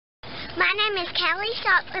My name is Callie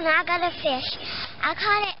Stocks and I got a fish. I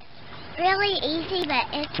caught it really easy, but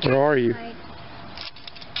it's Where are you? hard.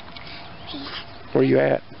 Where are you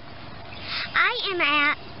at? I am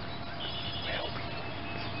at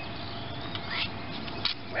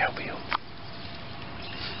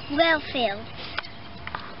Wellfield.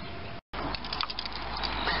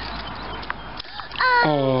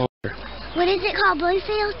 Oh, What is it called?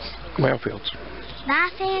 Bluefields? Wellfields.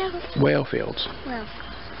 Byfields? Wellfields. Well,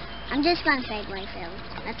 I'm just going to say Bluefields.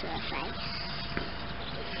 That's what I say.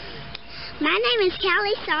 My name is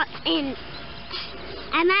Callie Stocks and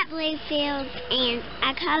I'm at Bluefields and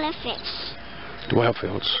I caught a fish.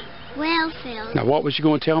 Wellfields. Wellfield. Now, what was you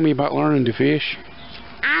going to tell me about learning to fish?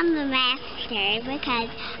 I'm the master because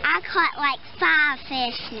I caught like 5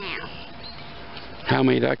 fish now. How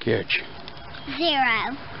many did I catch?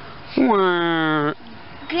 0. Wah.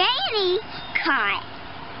 Granny caught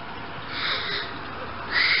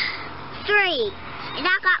 3. And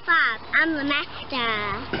I got 5. I'm the master.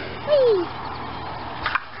 Whee.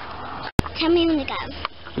 Tell me when to go.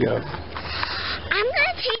 Go. I'm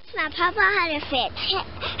going to teach my papa how to fish. He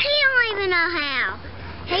don't even know how.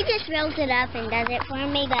 He just reels it up and does it for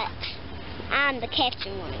me, but I'm the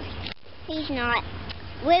catching one. He's not.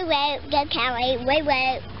 Woo woo, go Callie, woo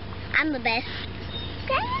woo. I'm the best.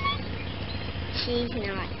 She's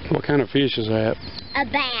not. What kind of fish is that? A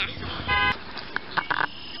bass.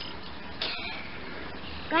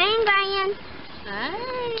 Gran.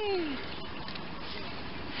 Hey.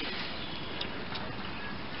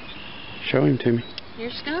 Show him to me. You're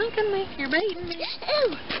skunking me. You're beating me.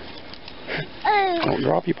 Ooh. Ooh. Don't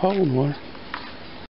drop your pole in the water.